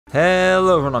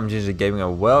Hello everyone, I'm Ginger Gaming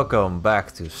and welcome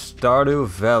back to Stardew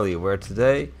Valley, where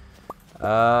today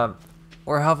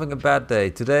we're having a bad day.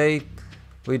 Today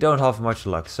we don't have much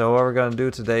luck, so what we're gonna do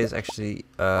today is actually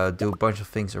do a bunch of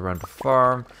things around the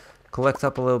farm, collect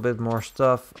up a little bit more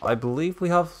stuff. I believe we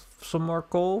have some more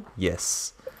coal.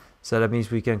 Yes, so that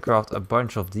means we can craft a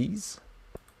bunch of these.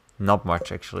 Not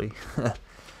much actually.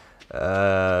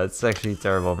 It's actually a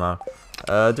terrible amount.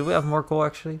 Do we have more coal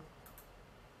actually?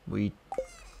 We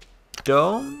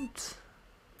don't.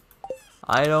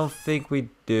 I don't think we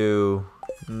do.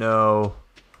 No,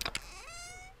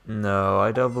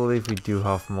 I don't believe we do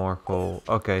have more coal.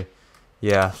 Okay,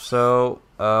 yeah, so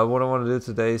what I want to do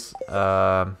today is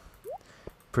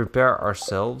prepare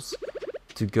ourselves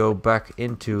to go back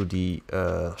into the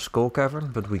skull cavern,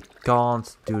 but we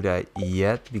can't do that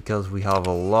yet because we have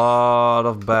a lot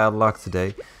of bad luck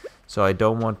today, so I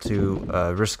don't want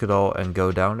to risk it all and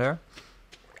go down there.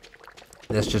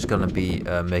 That's just gonna be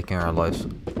making our lives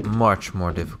much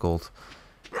more difficult,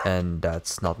 and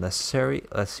that's not necessary.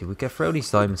 Let's see, we can throw these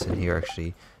diamonds in here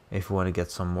actually if we want to get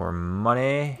some more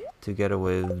money together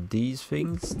with these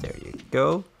things. There you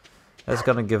go. That's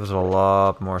gonna give us a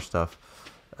lot more stuff.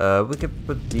 We can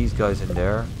put these guys in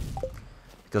there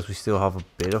because we still have a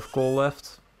bit of coal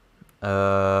left.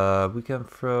 We can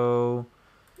throw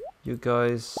you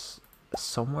guys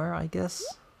somewhere, I guess.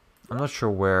 I'm not sure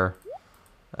where.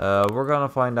 We're gonna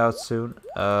find out soon.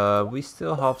 We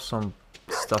still have some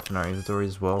stuff in our inventory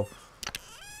as well.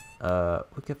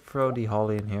 We could throw the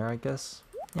holly in here, I guess.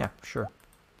 Yeah, sure.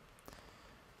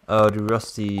 The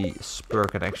rusty spur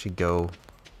can actually go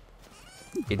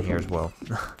in here as well.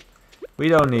 We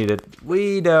don't need it.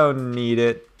 We don't need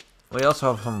it. We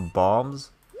also have some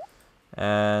bombs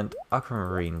and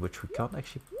aquamarine, which we can't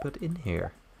actually put in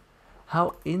here.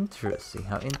 How interesting.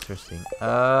 How interesting.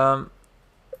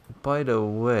 By the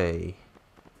way,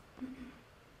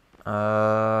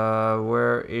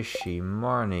 where is she?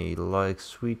 Marnie likes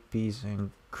sweet peas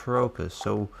and crocus.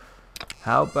 So,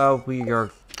 how about we go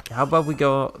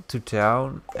to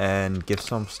town and give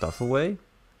some stuff away?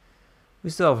 We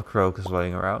still have a crocus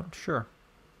laying around. Sure.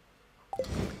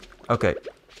 Okay.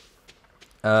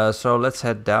 So let's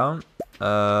head down.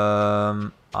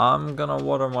 I'm gonna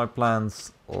water my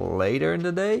plants later in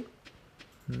the day.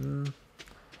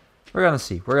 We're gonna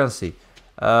see. We're gonna see.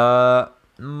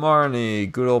 Marnie,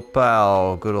 good old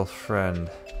pal, good old friend.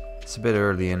 It's a bit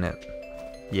early, isn't it?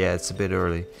 Yeah, it's a bit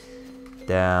early.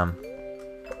 Damn.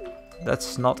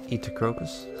 Let's not eat the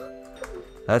crocus.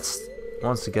 Let's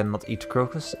once again not eat the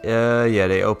crocus. Yeah,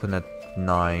 they open at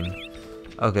 9.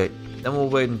 Okay, then we'll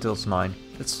wait until it's 9.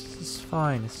 It's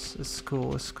fine. It's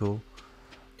cool. It's cool.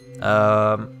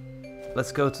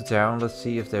 Let's go to town. Let's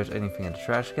see if there's anything in the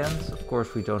trash cans. Of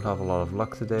course, we don't have a lot of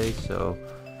luck today, so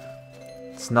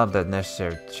it's not that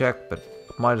necessary to check, but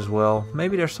might as well.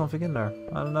 Maybe there's something in there.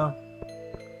 I don't know.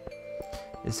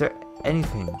 Is there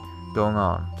anything going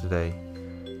on today?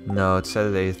 No, it's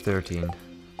Saturday the 13th.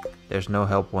 There's no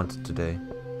help wanted today.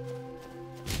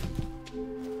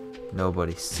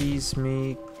 Nobody sees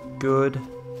me. Good.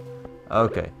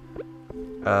 Okay.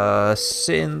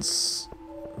 Since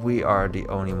we are the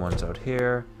only ones out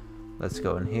here, let's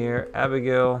go in here.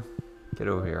 Abigail, get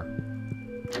over here.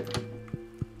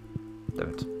 Damn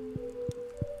it.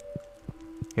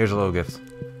 Here's a little gift.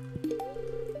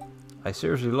 I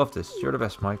seriously love this. You're the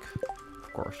best, Mike.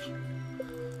 Of course.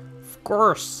 Of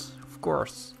course. Of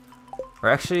course.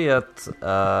 We're actually at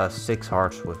 6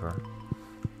 hearts with her,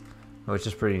 which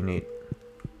is pretty neat.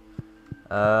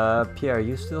 Pierre,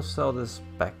 you still sell this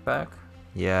backpack?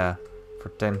 Yeah, for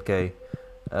 10k.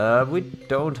 We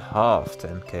don't have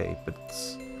 10k, but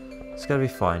it's gonna be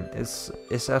fine.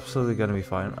 It's absolutely gonna be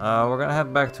fine. We're gonna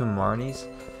head back to Marnie's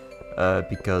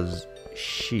because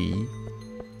she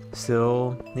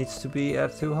still needs to be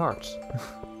at 2 hearts.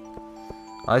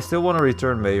 I still want to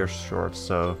return Mayor's shorts,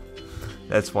 so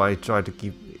that's why I try to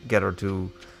get her to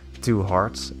 2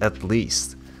 hearts at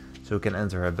least, so we can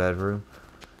enter her bedroom.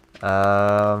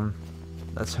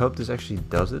 Let's hope this actually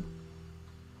does it.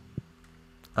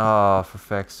 Oh, for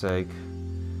fuck's sake.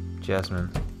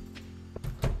 Jasmine.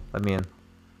 Let me in.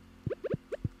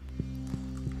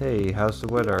 Hey, how's the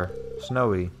weather?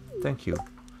 Snowy. Thank you.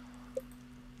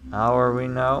 How are we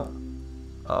now?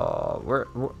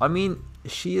 Oh, I mean,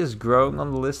 she is growing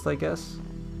on the list, I guess.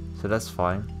 So that's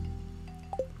fine.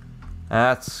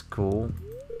 That's cool.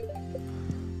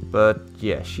 But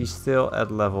yeah, she's still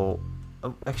at level...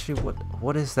 Oh, actually,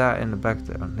 what is that in the back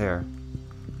down there?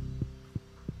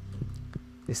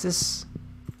 Is this...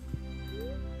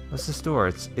 What's this door?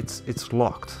 It's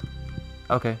locked.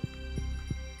 Okay.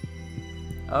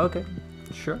 Okay.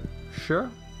 Sure.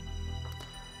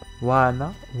 Why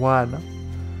not? Why not?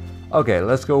 Okay,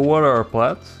 let's go water our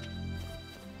plants.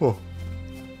 Oh.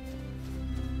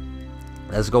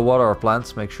 Let's go water our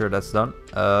plants, make sure that's done.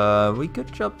 We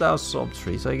could chop down some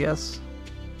trees, I guess.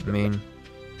 I mean,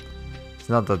 it's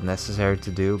not that necessary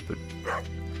to do, but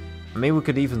I mean, we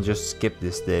could even just skip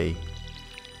this day.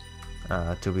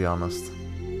 To be honest,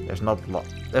 there's not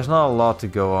a lot to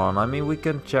go on. I mean, we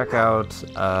can check out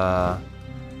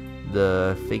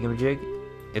the thingamajig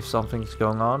if something's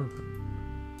going on.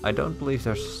 I don't believe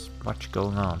there's much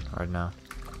going on right now.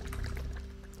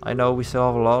 I know we still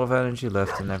have a lot of energy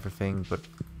left and everything, but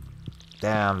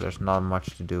damn, there's not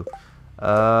much to do.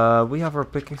 We have our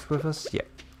pickaxe with us? Yeah,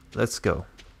 let's go.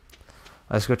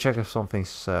 Let's go check if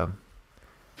something's,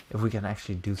 if we can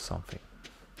actually do something.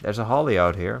 There's a holly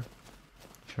out here.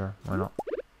 Sure, why not?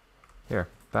 Here,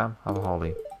 Pam, have a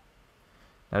holly.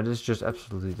 Now this is just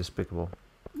absolutely despicable.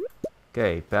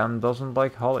 Okay, Pam doesn't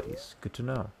like hollies. Good to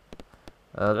know.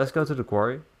 Let's go to the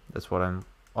quarry. That's what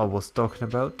I was talking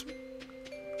about.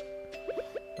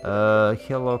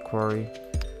 Hello quarry.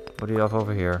 What do you have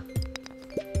over here?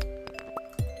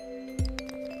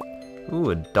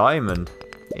 Ooh, a diamond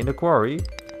in the quarry.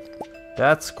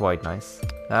 That's quite nice.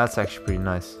 That's actually pretty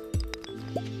nice.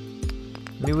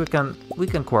 I mean, we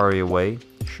can quarry away.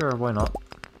 Sure, why not?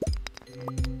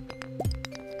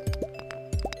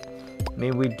 I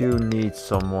mean, we do need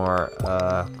some more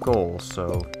coal,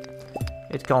 so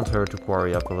it can't hurt to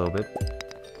quarry up a little bit.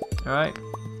 Alright.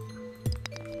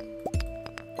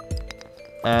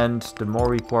 And the more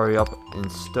we quarry up in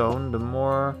stone, the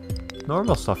more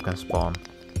normal stuff can spawn.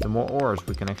 The more ores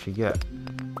we can actually get.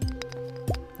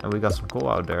 And we got some coal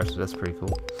out there, so that's pretty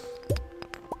cool.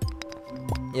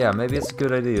 Yeah, maybe it's a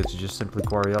good idea to just simply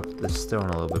quarry up this stone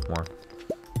a little bit more.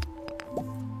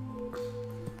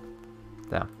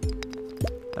 Damn.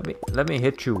 Let me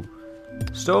hit you.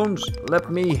 Stones,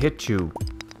 let me hit you.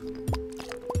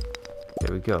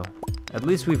 There we go. At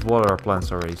least we've watered our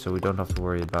plants already, so we don't have to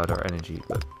worry about our energy,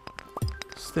 but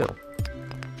still.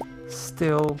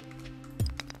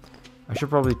 I should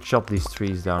probably chop these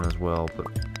trees down as well, but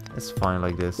it's fine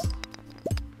like this.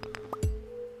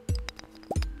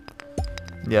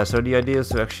 Yeah, so the idea is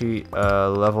to actually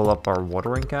level up our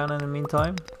watering can in the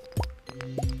meantime.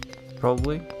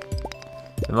 Probably.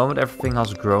 The moment everything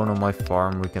has grown on my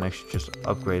farm, we can actually just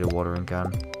upgrade a watering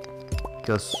can.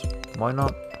 Because, why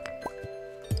not?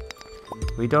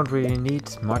 We don't really need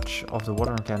much of the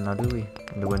watering can now, do we?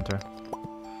 In the winter.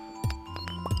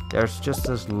 There's just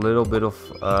this little bit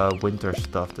of winter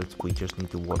stuff that we just need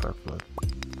to water.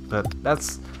 But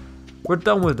that's... We're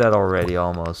done with that already,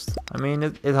 almost. I mean,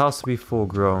 it has to be full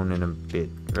grown in a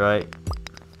bit, right?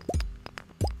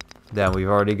 Damn, we've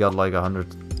already got like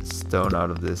 100 stone out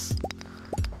of this.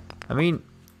 I mean,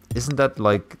 isn't that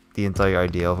like the entire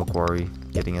idea of a quarry?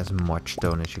 Getting as much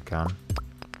stone as you can.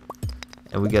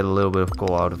 And we get a little bit of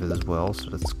coal out of it as well, so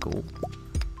that's cool.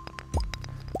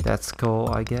 That's cool,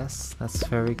 I guess. That's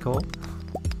very cool.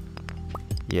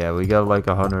 Yeah, we got like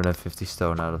 150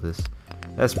 stone out of this.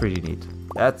 That's pretty neat.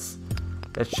 That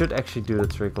should actually do the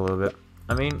trick a little bit.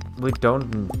 I mean, we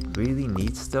don't really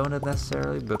need stone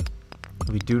necessarily, but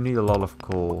we do need a lot of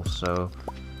coal, so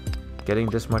getting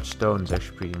this much stone is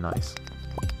actually pretty nice.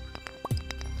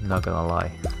 Not gonna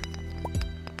lie.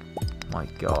 My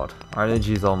god, our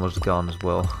energy is almost gone as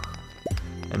well.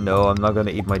 And no, I'm not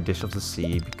gonna eat my dish of the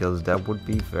sea, because that would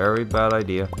be a very bad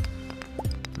idea.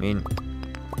 I mean,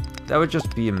 that would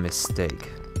just be a mistake.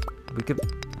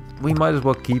 We might as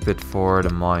well keep it for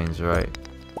the mines, right?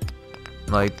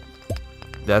 Like,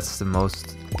 that's the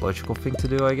most logical thing to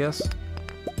do, I guess.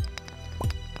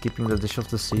 Keeping the dish of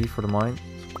the sea for the mine.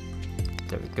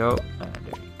 There we go, and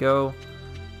there we go.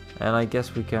 And I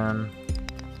guess we can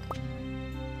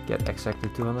get exactly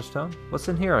 200 stone. What's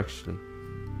in here actually?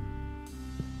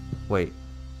 Wait,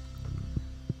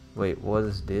 what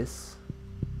is this?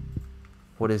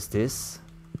 What is this?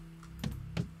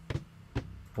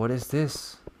 What is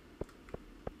this?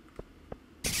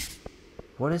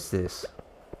 What is this?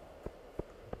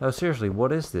 No, seriously,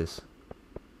 what is this?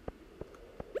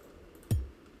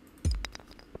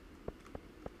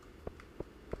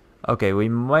 Okay, we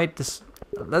might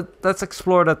let's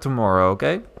explore that tomorrow,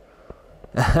 okay?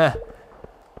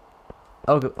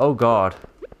 Oh god.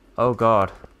 Oh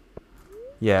god.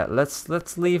 Yeah,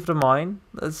 let's leave the mine.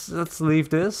 Let's leave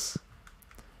this.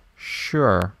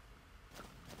 Sure.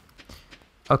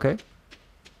 Okay.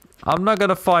 I'm not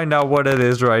gonna find out what it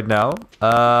is right now.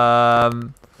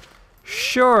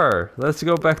 Sure. Let's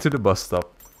go back to the bus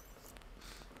stop.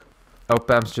 Oh,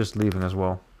 Pam's just leaving as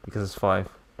well because it's 5.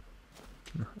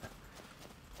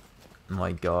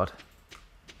 My god.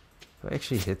 Do I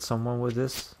actually hit someone with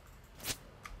this?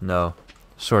 No.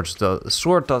 Sword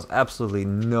does absolutely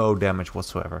no damage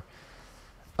whatsoever.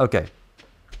 Okay.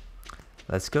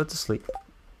 Let's go to sleep.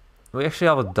 We actually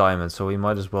have a diamond, so we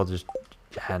might as well just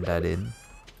hand that in.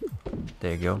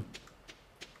 There you go.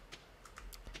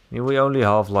 I mean, we only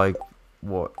have like,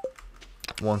 what?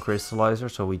 One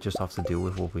crystallizer, so we just have to deal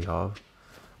with what we have.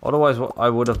 Otherwise, I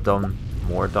would have done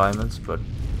more diamonds, but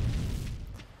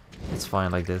it's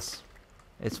fine like this.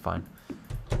 It's fine.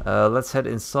 Let's head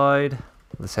inside.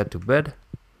 Let's head to bed.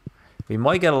 We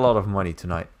might get a lot of money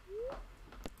tonight.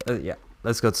 Yeah,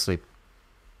 let's go to sleep.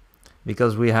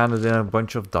 Because we handed in a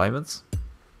bunch of diamonds.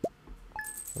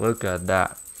 Look at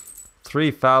that.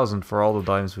 3,000 for all the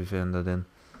diamonds we've handed in.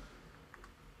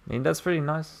 I mean, that's pretty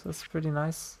nice. That's pretty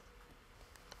nice.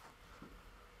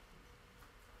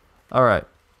 Alright.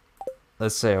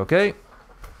 Let's say okay.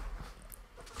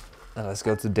 And let's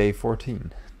go to day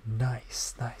 14.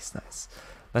 Nice, nice, nice.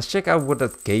 Let's check out what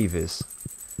that cave is.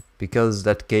 Because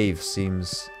that cave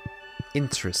seems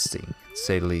interesting, to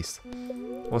say the least.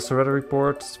 What's the weather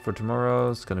report for tomorrow?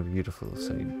 It's gonna be beautiful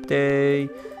sunny day.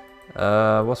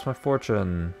 What's my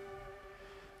fortune?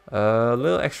 A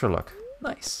little extra luck.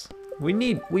 Nice. We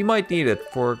might need it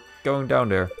for going down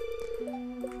there.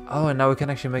 Oh, and now we can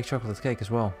actually make chocolate cake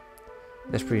as well.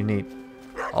 That's pretty neat.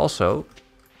 Also,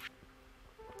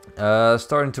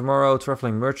 starting tomorrow,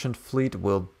 traveling merchant fleet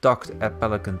will dock at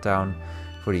Pelican Town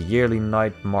for the yearly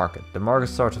night market. The market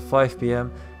starts at 5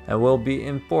 PM and will be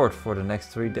in port for the next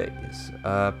 3 days.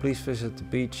 Please visit the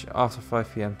beach after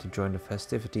 5 PM to join the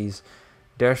festivities.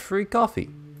 There's free coffee.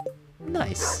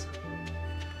 Nice.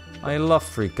 I love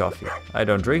free coffee. I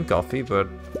don't drink coffee, but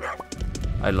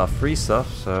I love free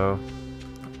stuff, so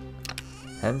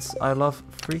hence I love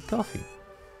free coffee.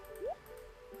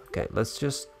 Okay, let's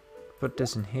just put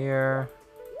this in here.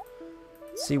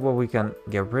 See what we can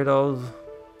get rid of.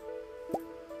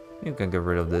 You can get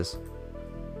rid of this.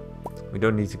 We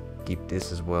don't need to keep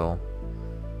this as well.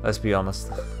 Let's be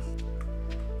honest.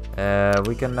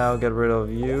 We can now get rid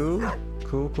of you.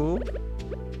 Cool, cool.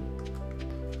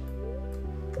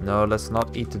 No, let's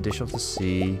not eat the dish of the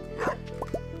sea.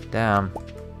 Damn.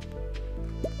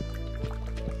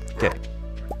 Okay.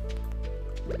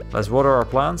 Let's water our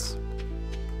plants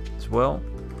as well.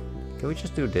 Can we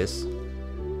just do this?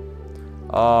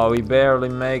 Oh, we barely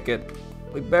make it.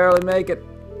 We barely make it.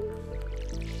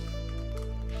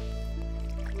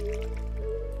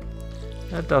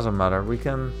 It doesn't matter. We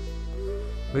could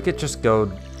just go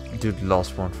do the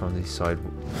last one from this side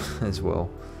as well.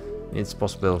 It's a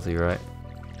possibility, right?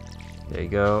 There you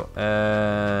go.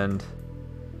 And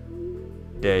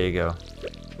there you go.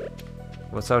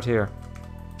 What's out here?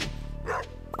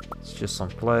 It's just some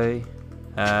clay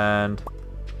and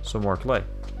some more clay.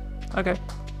 Okay.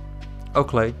 Oh,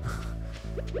 clay.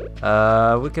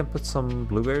 We can put some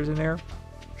blueberries in here.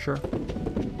 Sure.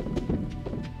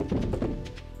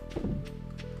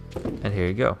 And here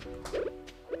you go.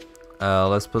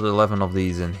 Let's put 11 of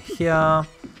these in here.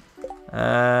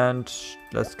 And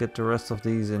let's get the rest of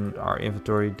these in our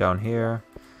inventory down here.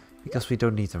 Because we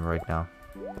don't need them right now.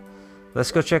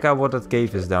 Let's go check out what that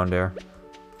cave is down there.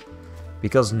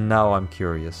 Because now I'm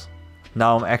curious.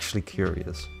 Now I'm actually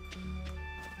curious.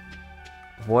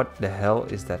 What the hell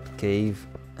is that cave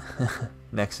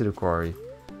next to the quarry?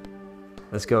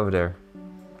 Let's go over there.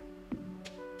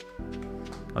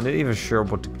 I'm not even sure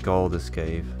what to call this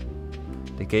cave.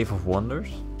 The Cave of Wonders?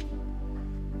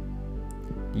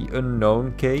 The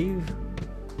Unknown Cave?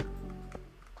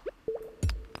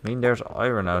 I mean, there's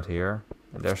iron out here.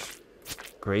 And there's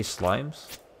grey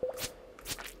slimes.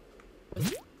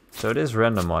 So it is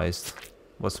randomized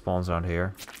what spawns out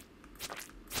here.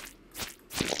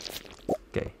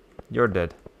 Okay, you're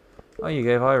dead. Oh, you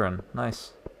gave iron.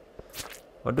 Nice.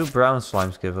 What do brown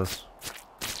slimes give us?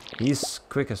 He's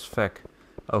quick as feck.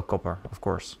 Oh, copper, of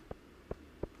course.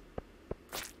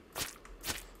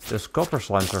 Those copper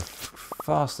slimes are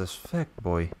fast as feck,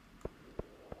 boy.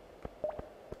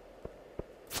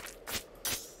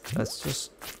 Let's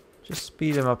just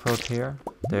speed him up out here.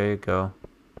 There you go.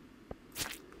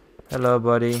 Hello,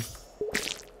 buddy.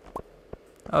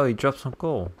 Oh, he dropped some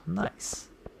coal. Nice.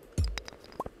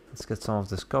 Let's get some of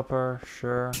this copper,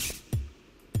 sure.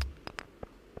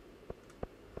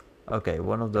 Okay,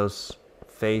 one of those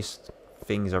phased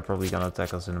things are probably gonna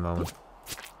attack us in a moment.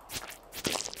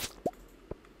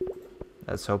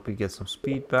 Let's hope we get some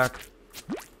speed back.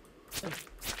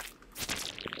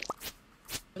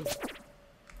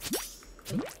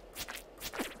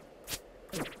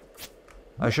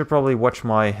 I should probably watch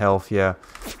my health, yeah.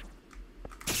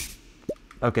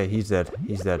 Okay, he's dead.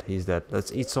 He's dead. He's dead.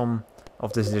 Let's eat some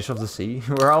of this dish of the sea.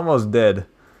 We're almost dead.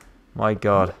 My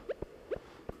god.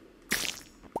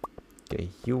 Okay,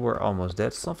 you were almost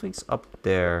dead. Something's up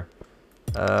there.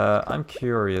 I'm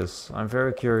curious. I'm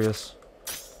very curious.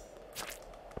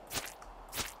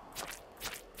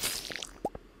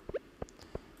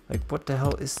 Like, what the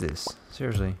hell is this?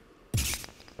 Seriously.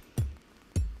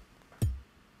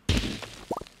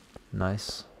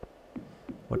 Nice.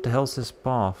 What the hell's this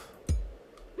path?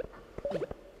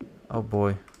 Oh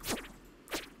boy.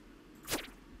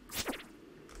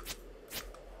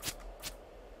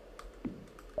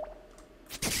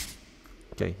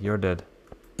 Okay, you're dead.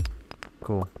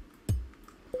 Cool.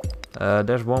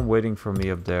 There's one waiting for me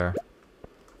up there.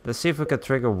 Let's see if we can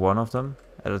trigger one of them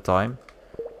at a time.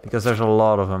 Because there's a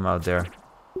lot of them out there.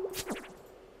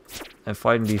 And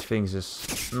fighting these things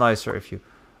is nicer if you...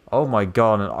 Oh my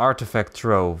god, an artifact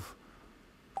trove.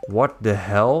 What the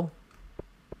hell?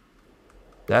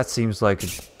 That seems like a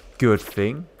good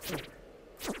thing.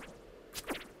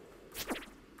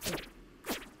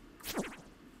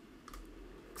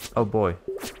 Oh boy.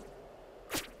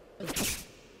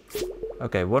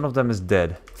 Okay, one of them is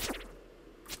dead.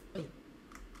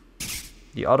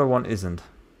 The other one isn't.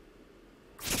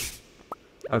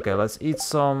 Okay, let's eat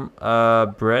some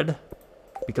bread.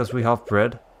 Because we have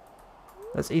bread.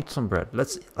 Let's eat some bread.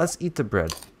 Let's eat the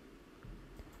bread.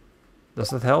 Does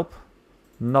that help?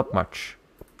 Not much.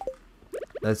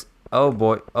 Let's... Oh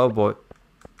boy, oh boy.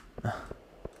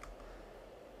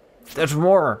 There's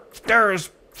more!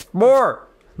 There's more!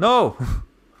 No!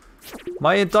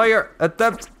 My entire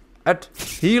attempt at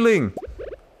healing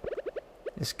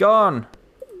is gone.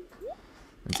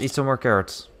 Let's eat some more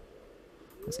carrots.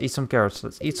 Let's eat some carrots.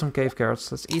 Let's eat some cave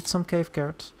carrots. Let's eat some cave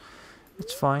carrots.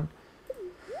 It's fine.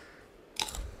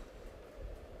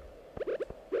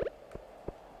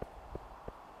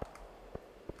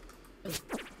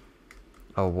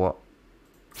 Oh, what?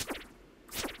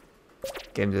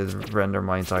 Game did render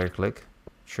my entire click.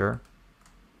 Sure.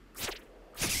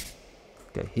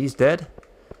 Okay, he's dead.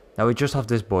 Now we just have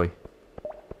this boy.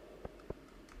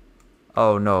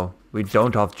 Oh no, we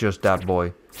don't have just that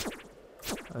boy.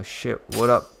 Oh shit, what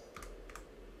up?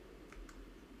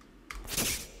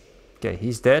 Okay,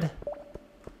 he's dead.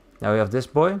 Now we have this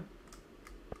boy.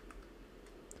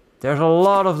 There's a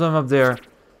lot of them up there.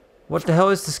 What the hell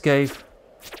is this cave?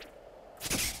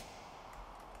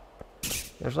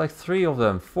 There's like 3 of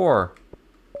them. 4,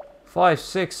 5,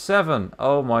 6, 7.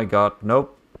 Oh my god.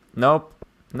 Nope. Nope.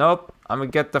 Nope. I'm gonna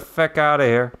get the feck out of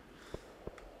here.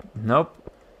 Nope.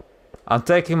 I'm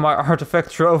taking my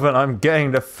artifact trove and I'm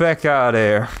getting the feck out of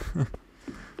here.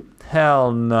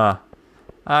 Hell nah.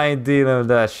 I ain't dealing with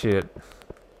that shit.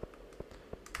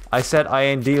 I said I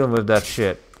ain't dealing with that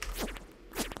shit.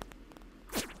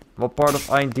 What part of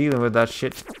I ain't dealing with that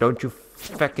shit don't you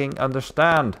fucking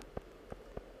understand?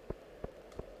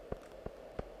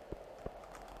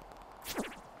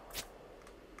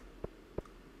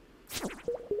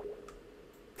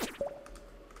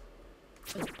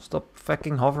 Stop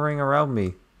fucking hovering around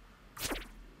me.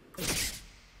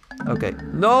 Okay.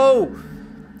 No!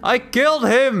 I killed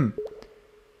him!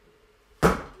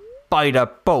 By the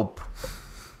Pope.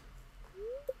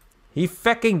 He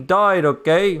fucking died,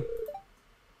 okay?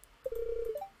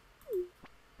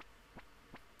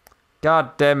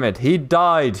 God damn it, he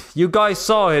died. You guys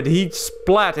saw it, he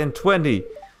splat in 20.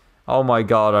 Oh my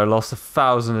god, I lost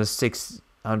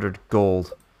 1,600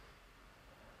 gold.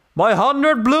 My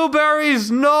 100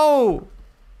 blueberries, no!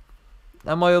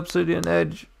 And my obsidian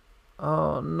edge.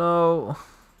 Oh no.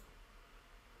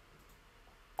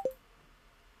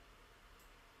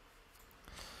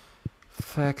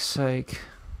 Fuck's sake.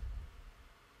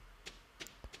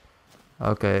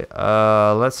 Okay,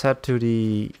 let's head to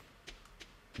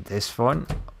this one.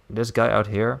 This guy out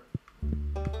here.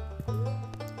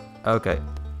 Okay,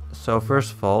 so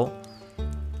first of all,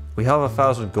 we have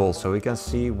 1,000 gold, so we can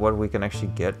see what we can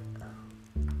actually get.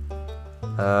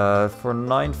 For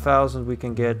 9,000 we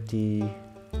can get the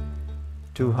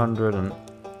 200 and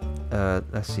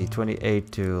let's see,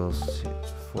 28 to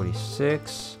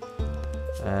 46,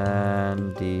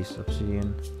 and the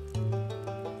obsidian.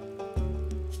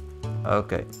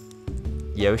 Okay,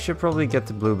 yeah, we should probably get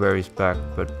the blueberries back,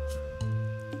 but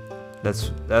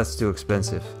that's too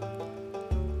expensive.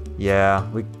 Yeah,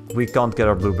 we can't get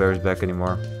our blueberries back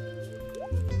anymore.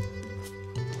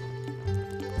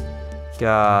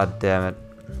 God damn it.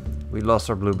 We lost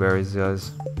our blueberries,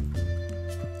 guys.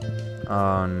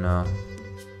 Oh no.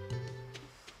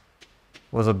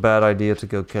 Was a bad idea to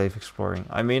go cave exploring.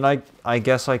 I mean, I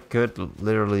guess I could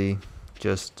literally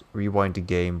just rewind the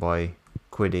game by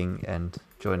quitting and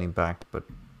joining back, but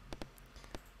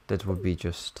that would be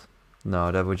just...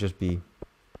 No, that would just be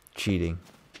cheating,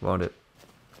 won't it?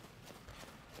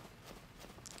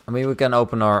 I mean, we can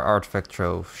open our artifact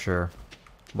trove, sure.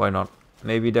 Why not?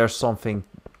 Maybe there's something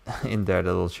in there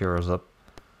that'll cheer us up.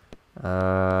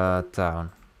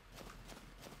 Town.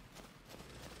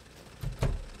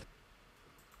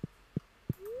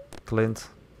 Clint.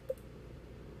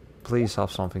 Please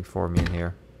have something for me in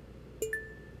here.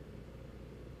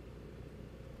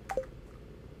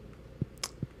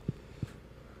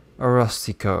 A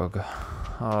rusty cog.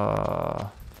 Oh.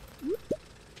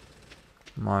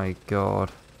 My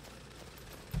god.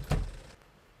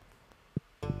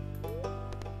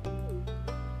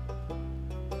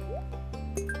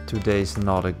 Today's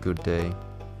not a good day.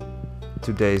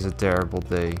 Today's a terrible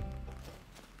day.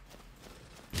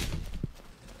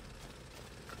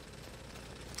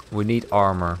 We need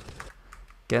armor.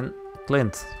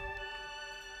 Clint.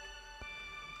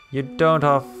 You don't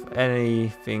have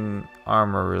anything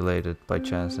armor related by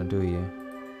chance, do you?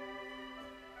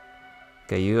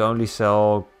 Okay, you only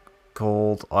sell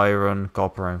gold, iron,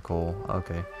 copper and coal.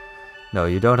 Okay. No,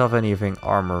 you don't have anything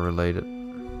armor related.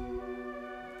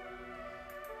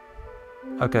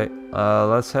 Okay,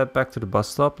 let's head back to the bus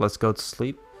stop. Let's go to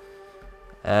sleep.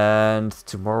 And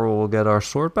tomorrow we'll get our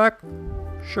sword back?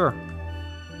 Sure.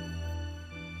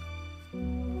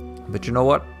 But you know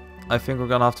what? I think we're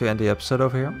gonna have to end the episode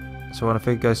over here. So I want to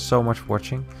thank you guys so much for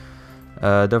watching.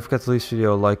 Don't forget to leave this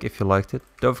video a like if you liked it.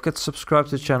 Don't forget to subscribe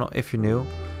to the channel if you're new.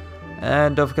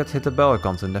 And don't forget to hit the bell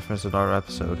icon to never miss another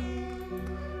episode.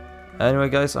 Anyway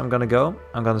guys, I'm gonna go.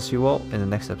 I'm gonna see you all in the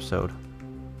next episode.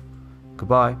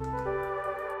 Goodbye.